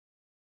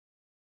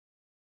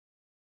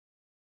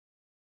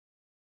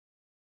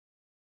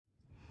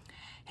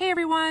Hey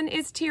everyone,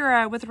 it's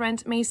Tira with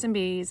Rent Mason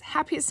Bees.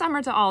 Happy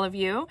summer to all of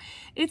you.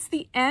 It's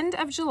the end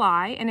of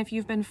July, and if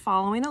you've been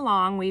following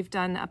along, we've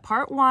done a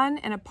part 1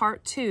 and a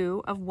part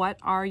 2 of what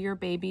are your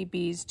baby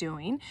bees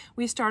doing.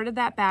 We started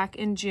that back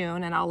in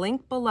June, and I'll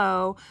link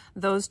below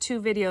those 2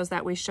 videos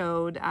that we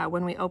showed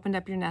when we opened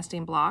up your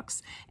nesting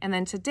blocks. And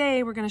then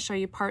today we're going to show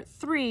you part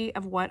 3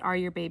 of what are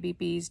your baby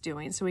bees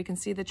doing, so we can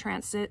see the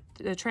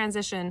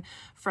transition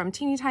from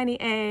teeny tiny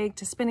egg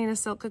to spinning a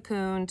silk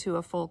cocoon to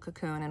a full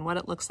cocoon and what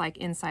it looks like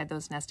inside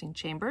those nesting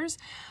chambers.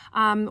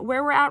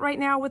 Where we're at right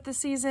now with the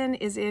season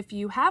is if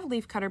you have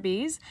leafcutter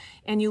bees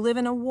and you live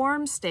in a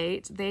warm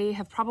state, they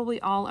have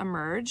probably all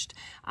emerged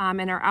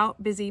and are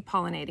out busy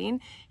pollinating.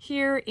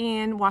 Here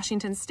in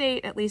Washington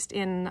State, at least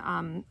in,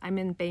 I'm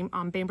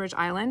on Bainbridge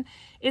Island,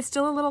 it's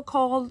still a little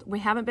cold. We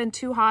haven't been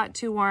too hot,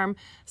 too warm.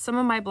 Some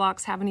of my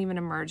blocks haven't even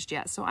emerged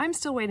yet, so I'm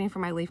still waiting for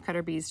my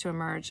leafcutter bees to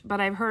emerge, but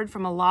I've heard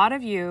from a lot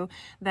of you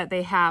that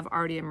they have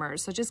already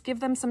emerged. So just give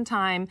them some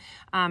time.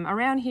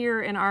 Around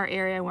here in our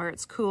area where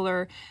it's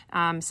cooler,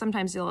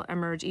 sometimes they'll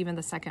emerge even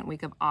the second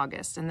week of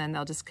August, and then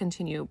they'll just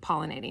continue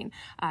pollinating.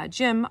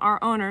 Jim,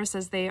 our owner,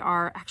 says they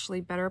are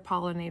actually better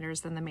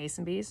pollinators than the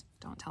mason bees.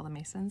 Don't tell the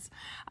masons.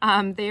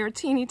 They are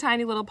teeny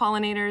tiny little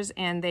pollinators,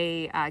 and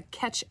they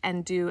catch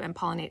and do and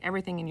pollinate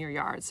everything in your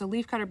yard. So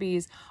leafcutter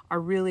bees are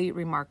really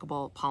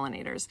remarkable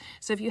pollinators.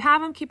 So if you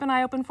have them, keep an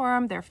eye open for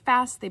them. They're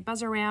fast, they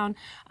buzz around.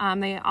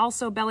 They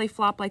also belly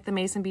flop like the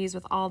mason bees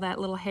with all that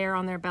little hair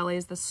on their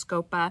bellies, the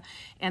scopa,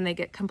 and they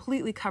get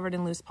completely covered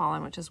in loose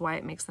pollen, which is why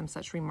it makes them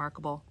such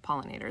remarkable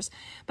pollinators.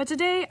 But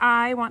today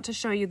I want to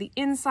show you the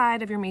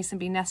inside of your mason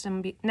bee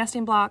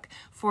nesting block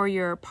for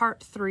your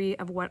part 3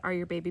 of what are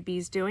your baby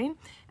bees doing.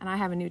 And I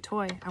have a new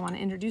toy I want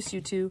to introduce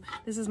you to.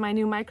 This is my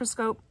new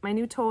microscope, my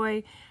new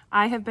toy.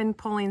 I have been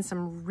pulling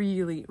some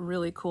really,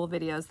 really cool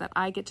videos that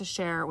I get to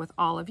share with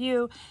all of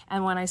you.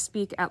 And when I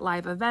speak at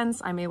live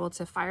events, I'm able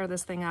to fire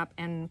this thing up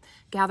and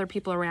gather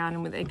people around,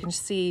 and they can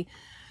see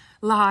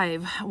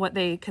live what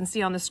they can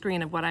see on the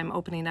screen of what I'm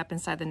opening up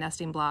inside the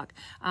nesting block.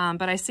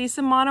 But I see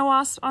some mono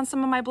wasps on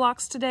some of my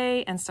blocks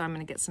today, and so I'm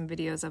going to get some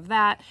videos of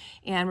that.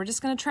 And we're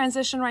just going to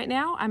transition right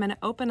now. I'm going to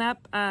open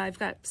up, I've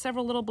got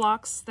several little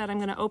blocks that I'm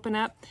going to open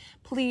up.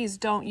 Please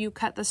don't you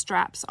cut the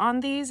straps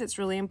on these. It's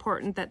really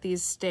important that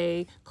these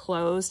stay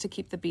closed to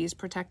keep the bees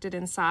protected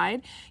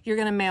inside. You're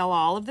going to mail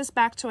all of this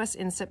back to us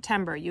in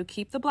September. You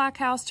keep the black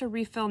house to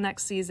refill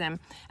next season,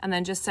 and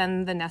then just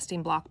send the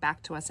nesting block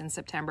back to us in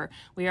September.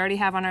 We already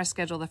have on our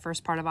schedule the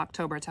first part of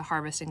October to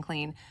harvest and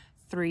clean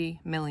 3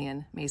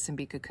 million mason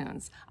bee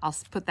cocoons. I'll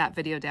put that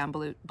video down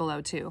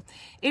below too.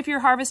 If you're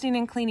harvesting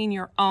and cleaning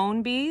your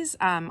own bees,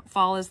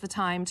 fall is the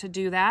time to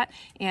do that.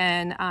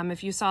 And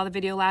if you saw the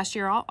video last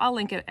year, I'll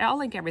link it. I'll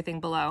link everything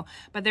below.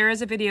 But there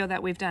is a video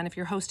that we've done if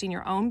you're hosting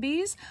your own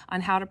bees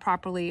on how to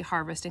properly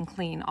harvest and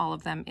clean all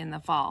of them in the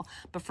fall.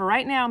 But for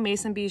right now,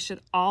 mason bees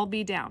should all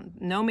be down.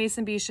 No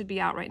mason bees should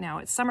be out right now.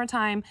 It's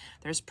summertime.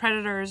 There's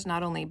predators,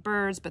 not only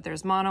birds, but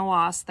there's mono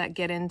wasps that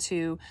get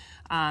into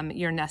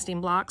your nesting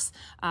blocks.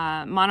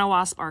 Mono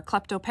wasps are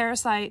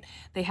kleptoparasite.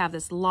 They have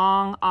this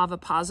long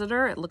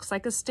ovipositor. It looks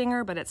like a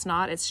stinger, but it's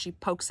not. She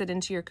pokes it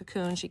into your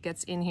cocoon. She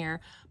gets in here,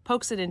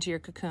 pokes it into your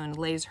cocoon,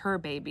 lays her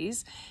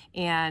babies.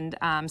 And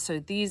so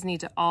these need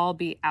to all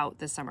be out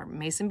this summer.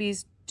 Mason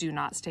bees do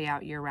not stay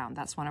out year round.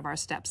 That's one of our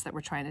steps that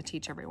we're trying to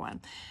teach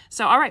everyone.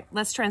 So, all right,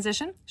 let's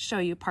transition, show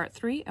you part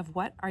 3 of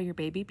what are your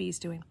baby bees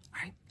doing.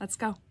 All right, let's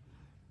go.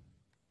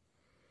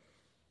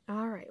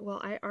 All right, well,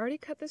 I already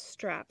cut the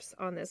straps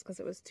on this because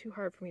it was too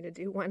hard for me to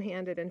do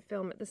one-handed and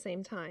film at the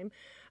same time.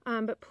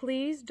 But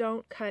please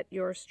don't cut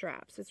your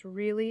straps. It's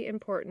really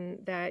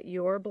important that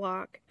your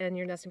block and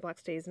your nesting block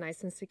stays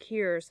nice and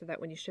secure so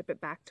that when you ship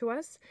it back to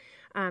us,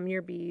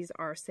 your bees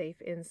are safe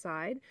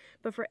inside.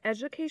 But for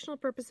educational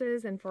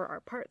purposes and for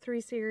our part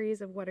 3 series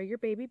of what are your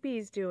baby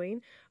bees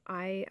doing,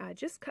 I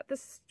just cut the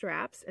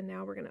straps, and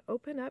now we're going to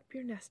open up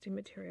your nesting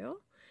material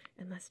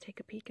and let's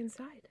take a peek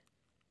inside.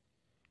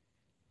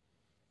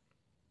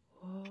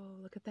 Oh,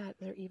 look at that.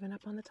 They're even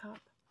up on the top.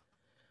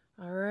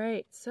 All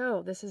right,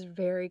 so this is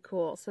very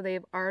cool. So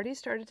they've already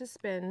started to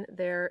spin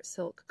their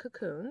silk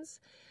cocoons.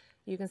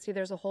 You can see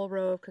there's a whole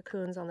row of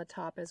cocoons on the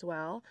top as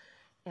well.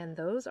 And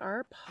those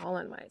are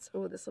pollen mites.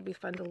 Oh, this will be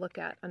fun to look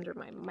at under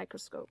my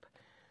microscope.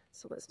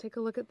 So let's take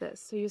a look at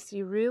this. So you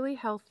see really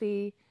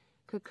healthy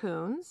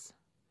cocoons,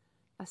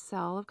 a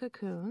cell of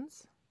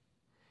cocoons,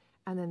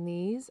 and then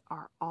these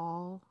are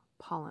all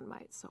pollen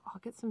mites. So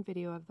I'll get some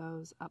video of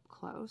those up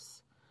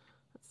close.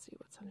 Let's see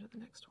what's under the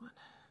next one.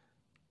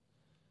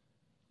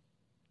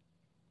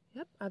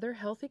 Yep, other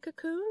healthy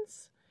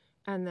cocoons,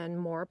 and then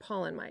more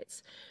pollen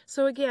mites.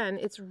 So again,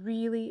 it's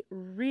really,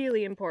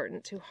 really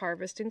important to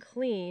harvest and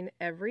clean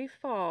every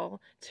fall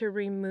to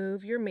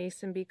remove your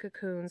mason bee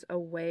cocoons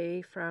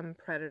away from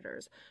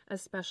predators,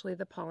 especially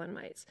the pollen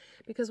mites.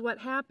 Because what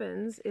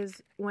happens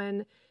is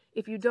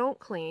if you don't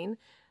clean,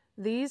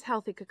 these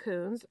healthy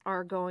cocoons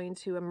are going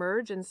to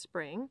emerge in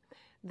spring.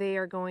 they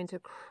are going to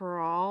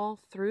crawl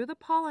through the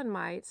pollen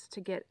mites to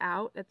get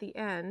out at the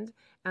end,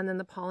 and then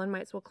the pollen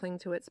mites will cling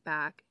to its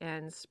back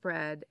and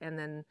spread, and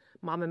then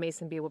Mama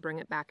Mason bee will bring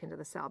it back into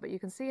the cell. But you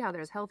can see how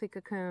there's healthy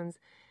cocoons,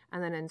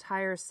 and then an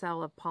entire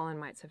cell of pollen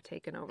mites have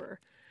taken over.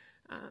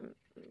 Let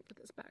me put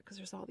this back because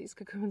there's all these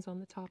cocoons on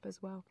the top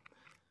as well.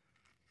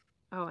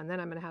 Oh, and then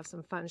I'm going to have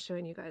some fun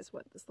showing you guys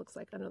what this looks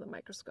like under the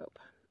microscope.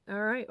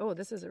 All right. Oh,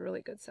 this is a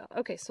really good cell.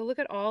 Okay, so look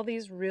at all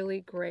these really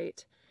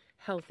great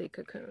healthy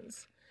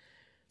cocoons.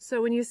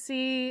 So when you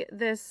see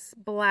this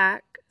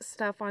black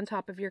stuff on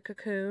top of your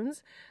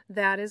cocoons,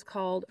 that is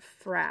called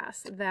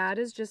frass. That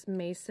is just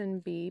mason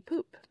bee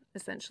poop,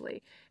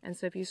 essentially. And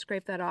so if you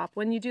scrape that off,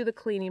 when you do the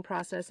cleaning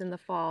process in the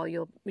fall,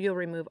 you'll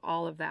remove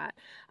all of that.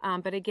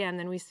 But again,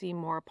 then we see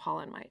more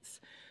pollen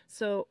mites.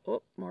 So,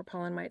 oh, more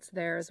pollen mites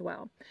there as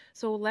well.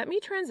 So let me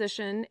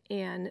transition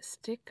and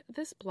stick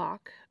this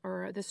block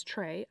or this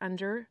tray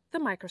under the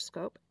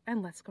microscope,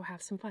 and let's go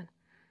have some fun.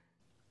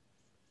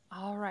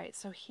 All right,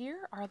 so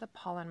here are the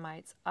pollen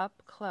mites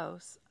up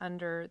close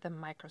under the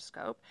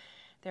microscope.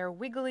 They're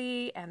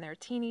wiggly and they're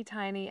teeny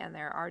tiny, and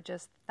there are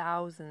just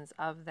thousands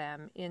of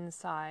them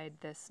inside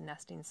this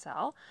nesting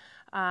cell.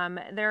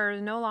 There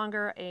is no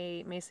longer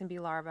a mason bee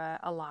larva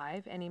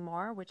alive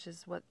anymore, which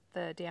is what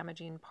the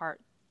damaging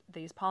part.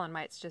 These pollen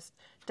mites just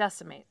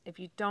decimate. If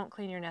you don't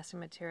clean your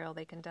nesting material,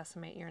 they can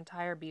decimate your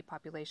entire bee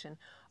population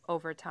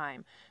over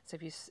time. So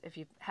if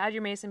you've had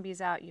your mason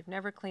bees out, you've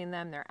never cleaned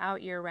them, they're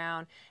out year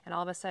round, and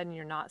all of a sudden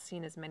you're not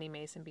seeing as many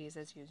mason bees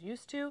as you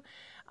used to,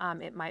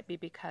 it might be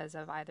because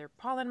of either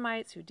pollen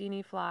mites,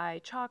 Houdini fly,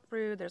 chalk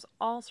brood. There's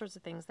all sorts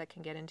of things that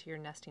can get into your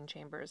nesting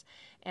chambers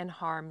and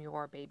harm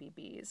your baby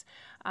bees.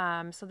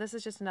 So this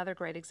is just another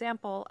great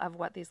example of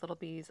what these little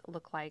bees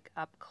look like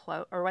up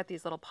close, or what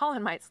these little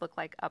pollen mites look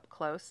like up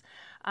close.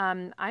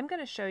 I'm going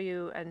to show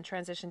you and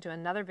transition to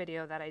another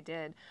video that I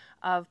did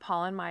of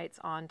pollen mites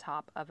on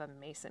top of a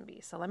mason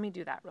bee. So let me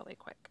do that really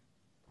quick.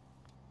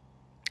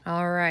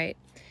 All right.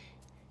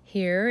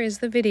 Here is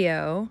the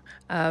video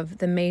of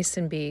the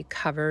mason bee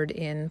covered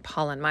in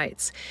pollen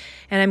mites.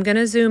 And I'm going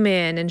to zoom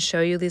in and show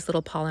you these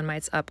little pollen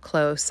mites up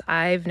close.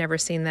 I've never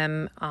seen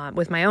them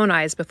with my own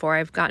eyes before.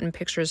 I've gotten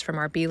pictures from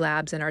our bee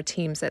labs and our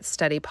teams that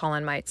study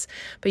pollen mites.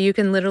 But you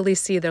can literally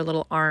see their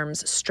little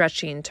arms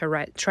stretching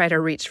to try to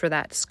reach for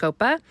that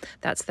scopa.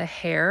 That's the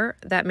hair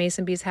that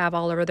mason bees have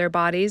all over their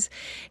bodies.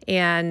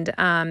 And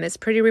it's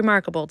pretty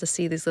remarkable to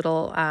see these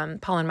little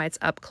pollen mites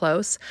up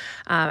close.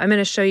 I'm going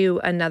to show you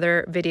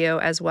another video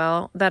as well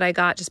that I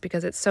got just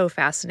because it's so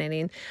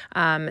fascinating.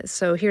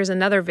 So here's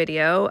another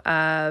video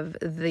of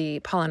the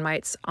pollen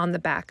mites on the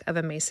back of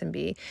a mason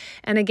bee.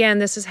 And again,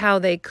 this is how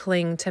they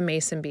cling to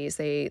mason bees.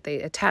 They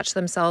attach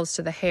themselves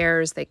to the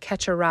hairs. They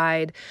catch a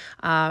ride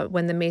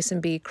when the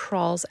mason bee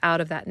crawls out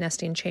of that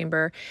nesting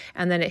chamber,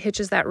 and then it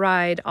hitches that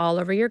ride all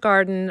over your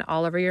garden,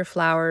 all over your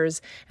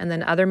flowers, and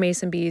then other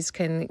mason bees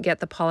can get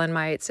the pollen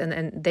mites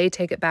and they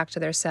take it back to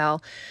their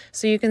cell.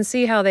 So you can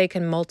see how they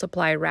can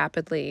multiply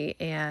rapidly,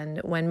 and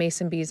when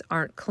mason bees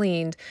aren't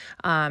cleaned,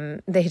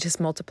 they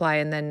just multiply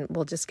and then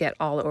will just get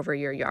all over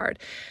your yard.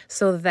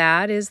 So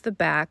that is the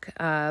back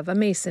of a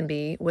mason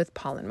bee with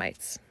pollen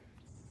mites.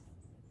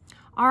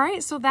 All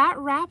right, so that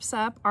wraps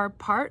up our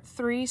part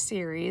 3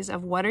 series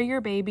of What Are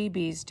Your Baby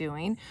Bees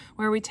Doing,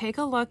 where we take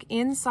a look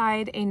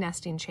inside a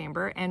nesting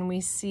chamber and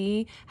we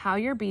see how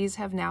your bees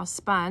have now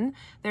spun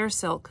their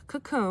silk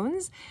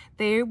cocoons.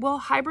 They will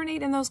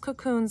hibernate in those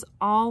cocoons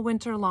all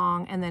winter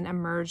long and then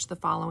emerge the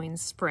following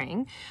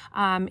spring.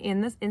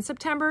 In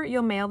September,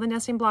 you'll mail the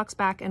nesting blocks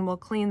back and we'll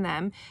clean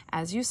them.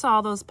 As you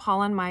saw, those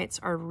pollen mites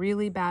are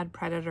really bad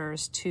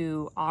predators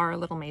to our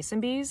little mason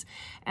bees.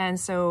 And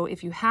so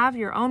if you have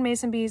your own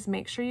mason bees,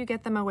 make sure you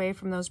get them away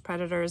from those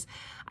predators.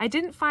 I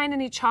didn't find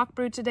any chalk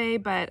brood today,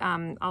 but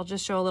I'll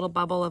just show a little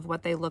bubble of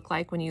what they look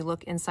like when you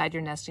look inside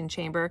your nesting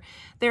chamber.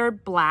 They're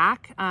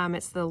black.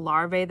 It's the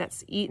larvae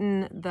that's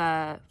eaten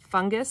the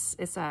fungus.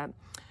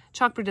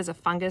 Chalk brood is a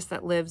fungus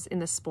that lives in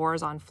the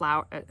spores on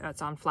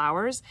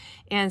flowers,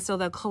 and so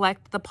they'll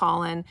collect the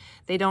pollen.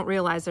 They don't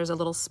realize there's a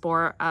little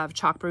spore of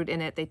chalk brood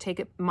in it. They take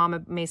it,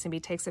 Mama mason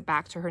bee takes it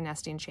back to her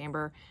nesting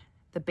chamber.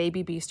 The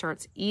baby bee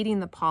starts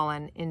eating the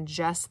pollen in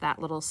just that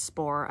little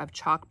spore of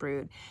chalk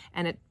brood,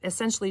 and it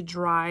essentially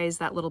dries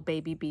that little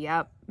baby bee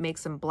up,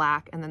 makes them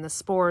black, and then the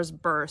spores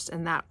burst,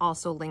 and that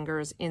also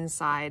lingers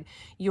inside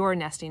your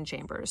nesting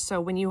chambers. So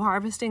when you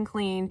harvest and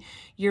clean,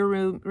 you're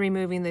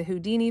removing the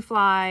Houdini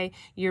fly,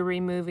 you're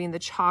removing the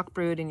chalk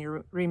brood, and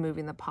you're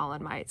removing the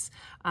pollen mites.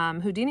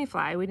 Houdini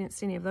fly, we didn't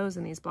see any of those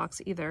in these blocks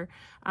either,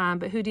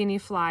 but Houdini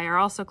fly are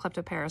also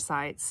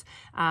kleptoparasites.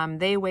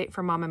 They wait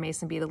for Mama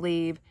mason bee to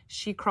leave.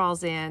 She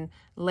crawls in,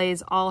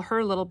 lays all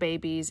her little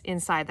babies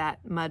inside that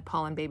mud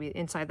pollen baby,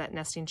 inside that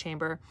nesting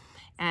chamber.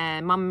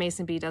 And Mama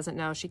mason bee doesn't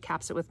know. She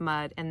caps it with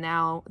mud. And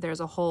now there's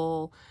a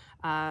whole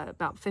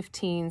about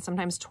 15,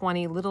 sometimes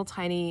 20 little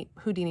tiny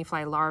Houdini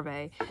fly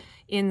larvae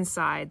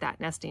inside that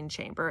nesting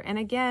chamber. And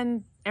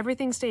again,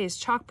 everything stays: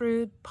 chalk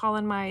brood,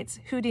 pollen mites,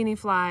 Houdini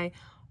fly,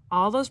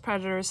 all those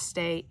predators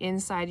stay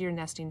inside your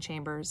nesting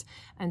chambers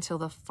until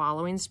the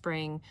following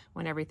spring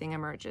when everything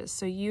emerges.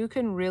 So you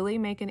can really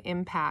make an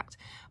impact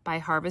by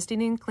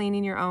harvesting and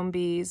cleaning your own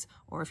bees,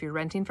 or if you're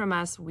renting from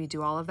us, we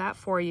do all of that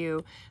for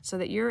you so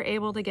that you're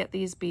able to get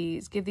these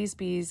bees, give these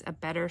bees a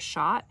better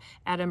shot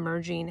at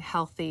emerging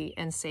healthy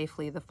and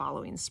safely the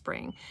following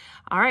spring.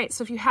 All right,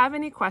 so if you have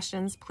any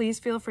questions, please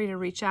feel free to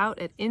reach out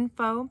at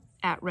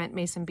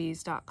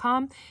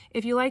info@rentmasonbees.com.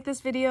 If you like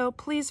this video,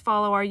 please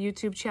follow our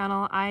YouTube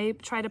channel. I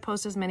try to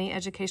post as many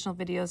educational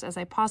videos as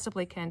I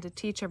possibly can to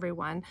teach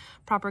everyone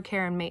proper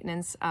care and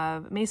maintenance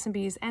of mason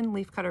bees and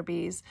leafcutter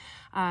bees.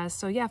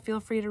 So yeah, feel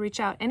free to reach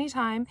out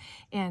anytime,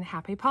 and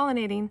happy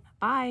pollinating.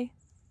 Bye.